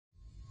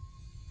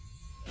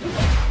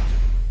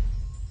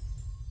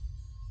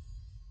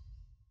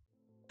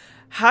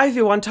Hi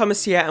everyone,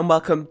 Thomas here and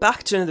welcome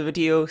back to another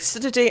video. So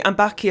today I'm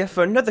back here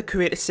for another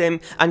creator sim,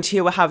 and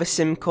here we have a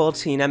sim called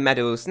Tina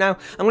Meadows. Now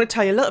I'm going to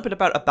tell you a little bit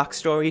about her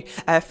backstory.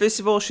 First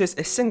of all, she's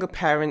a single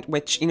parent,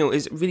 which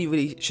is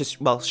really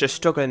she's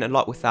struggling a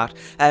lot with that.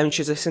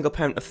 She's a single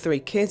parent of 3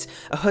 kids.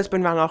 Her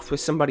husband ran off with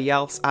somebody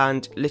else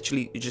and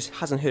literally just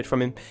hasn't heard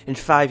from him in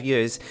 5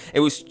 years. It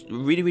was a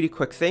really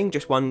quick thing,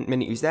 just 1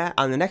 minute he was there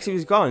and the next he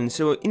was gone.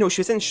 So she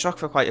was in shock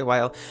for quite a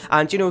while,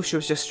 and she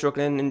was just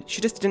struggling and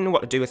she just didn't know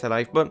what to do with her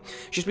life. But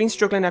she's been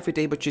struggling every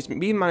day, but she's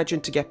been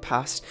managing to get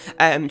past.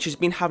 She's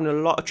been having a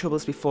lot of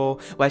troubles before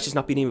where she's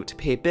not been able to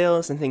pay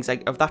bills and things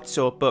of that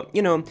sort, but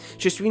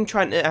she's been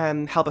trying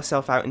to help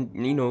herself out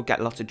and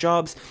get lots of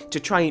jobs to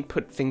try and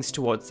put things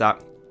towards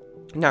that.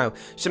 Now,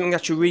 something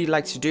that she really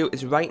likes to do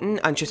is writing,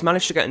 and she's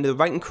managed to get into the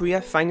writing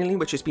career finally,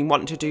 which she's been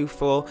wanting to do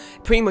for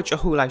pretty much her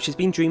whole life. She's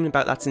been dreaming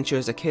about that since she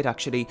was a kid,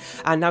 actually,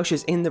 and now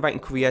she's in the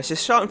writing career. She's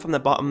starting from the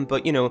bottom,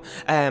 but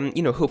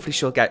hopefully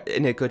she'll get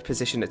in a good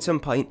position at some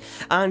point.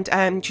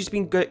 And she's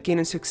been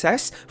gaining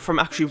success from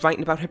actually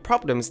writing about her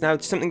problems. Now,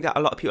 it's something that a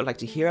lot of people like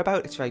to hear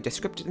about. It's very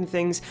descriptive and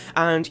things,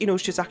 and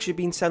she's actually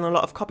been selling a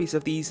lot of copies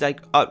of these,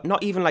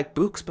 not even like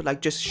books, but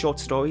like just short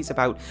stories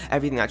about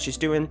everything that she's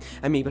doing,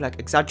 and maybe like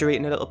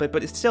exaggerating a little bit,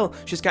 but it's still,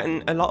 she's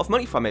getting a lot of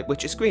money from it,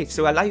 which is great.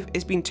 So her life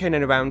has been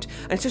turning around,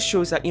 and it just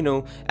shows that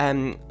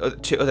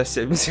to other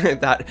sims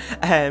that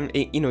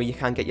you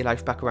can get your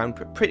life back around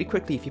pretty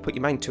quickly if you put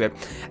your mind to it.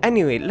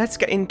 Anyway, let's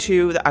get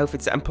into the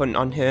outfits that I'm putting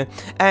on her.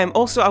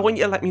 Also, I want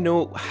you to let me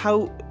know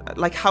how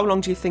long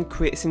do you think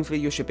creator sims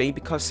video should be,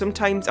 because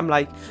sometimes I'm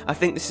like, I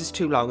think this is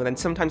too long, and then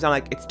sometimes I'm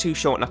like, it's too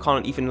short and I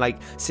can't even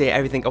say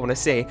everything I want to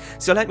say.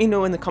 So let me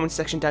know in the comment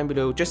section down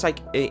below, just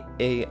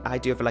a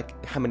idea of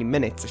how many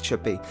minutes it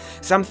should be.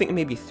 So I'm thinking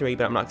maybe 3,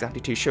 but I'm not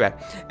exactly too sure.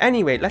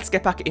 Anyway, let's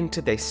get back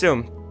into this.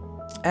 So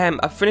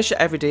I finished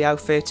the everyday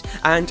outfit,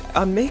 and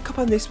our makeup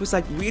on this was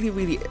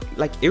really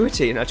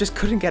irritating. I just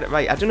couldn't get it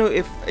right. I don't know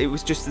if it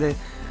was just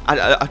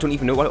I don't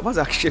even know what it was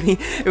actually.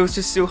 It was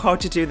just so hard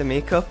to do the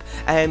makeup,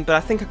 but I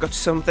think I got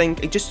something.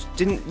 It just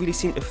didn't really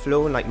seem to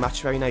flow and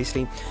match very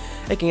nicely.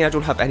 Again, I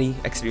don't have any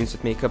experience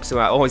with makeup, so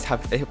I always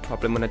have a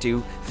problem when I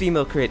do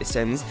female creator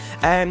sims.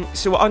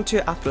 So we're on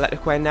to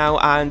athletic wear now,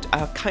 and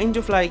I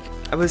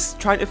was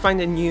trying to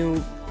find a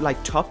new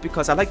top,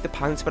 because I like the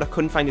pants but I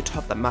couldn't find a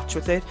top that matched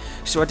with it,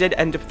 so I did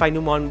end up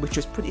finding one which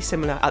was pretty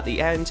similar at the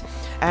end.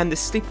 And the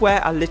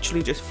sleepwear, I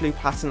literally just flew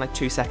past in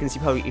 2 seconds.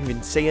 You probably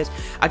even see it.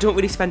 I don't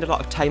really spend a lot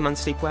of time on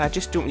sleepwear. I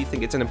just don't really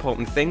think it's an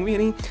important thing,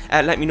 really.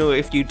 Let me know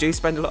if you do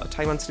spend a lot of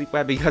time on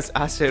sleepwear, because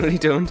I certainly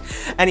don't.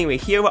 Anyway,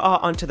 here we are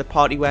onto the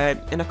party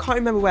wear, and I can't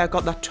remember where I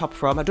got that top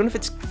from. I don't know if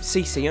it's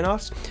CC or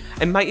not.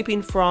 It might have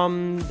been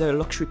from the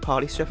luxury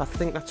party stuff. I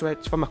think that's where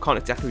it's from. I can't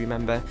exactly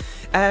remember.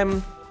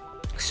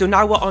 So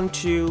now we're on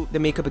to the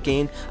makeup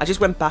again. I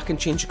just went back and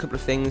changed a couple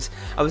of things.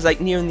 I was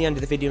nearing the end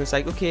of the video and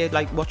I was okay,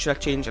 what should I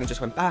change? And I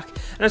just went back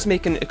and I was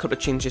making a couple of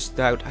changes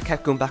throughout. I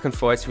kept going back and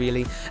forwards,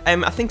 really.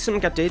 I think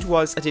something I did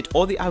was I did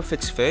all the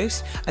outfits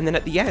first, and then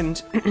at the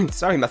end,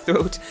 sorry, my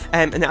throat,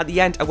 and then at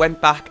the end I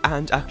went back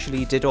and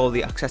actually did all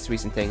the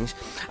accessories and things.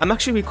 I'm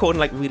actually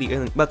recording really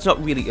early. Well, it's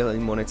not really early in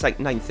the morning, it's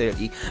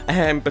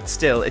 9:30, but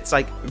still, it's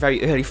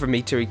very early for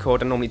me to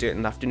record. I normally do it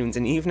in the afternoons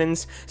and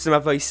evenings, so my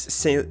voice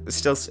still,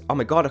 oh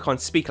my god, I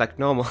can't speak like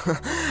normal.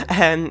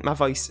 My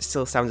voice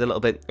still sounds a little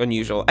bit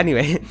unusual.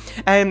 Anyway,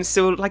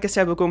 so like I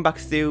said, we're going back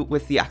through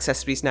with the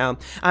accessories now,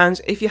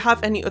 and if you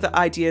have any other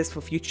ideas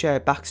for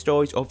future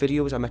backstories or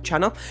videos on my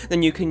channel,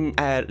 then you can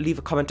leave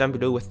a comment down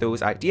below with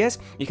those ideas.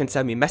 You can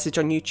send me a message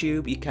on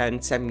YouTube, you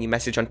can send me a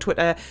message on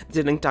Twitter,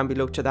 there's a link down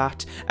below to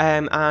that,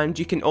 and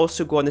you can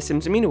also go on the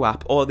SimsAmino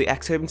app or the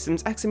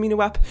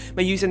Xamino app.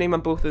 My username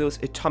on both of those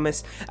is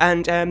Thomas,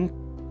 and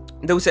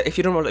those are, if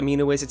you don't know what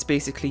Amino is, it's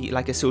basically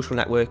like a social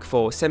network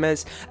for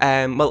simmers.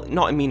 Well,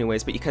 not Amino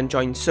is, but you can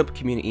join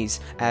sub-communities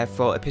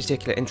for a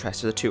particular interest.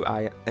 So the 2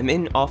 I am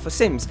in are for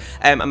Sims.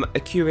 I'm a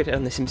curator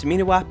on the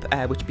SimsAmino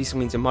app, which basically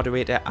means a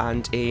moderator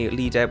and a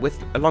leader,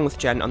 along with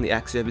Jen on the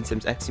Urban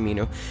Sims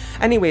Xamino.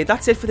 Anyway,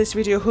 that's it for this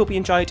video. Hope you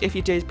enjoyed. If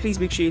you did,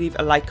 please make sure you leave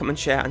a like, comment,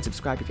 share, and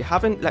subscribe if you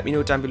haven't. Let me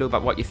know down below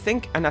about what you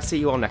think, and I'll see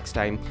you all next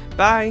time.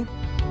 Bye!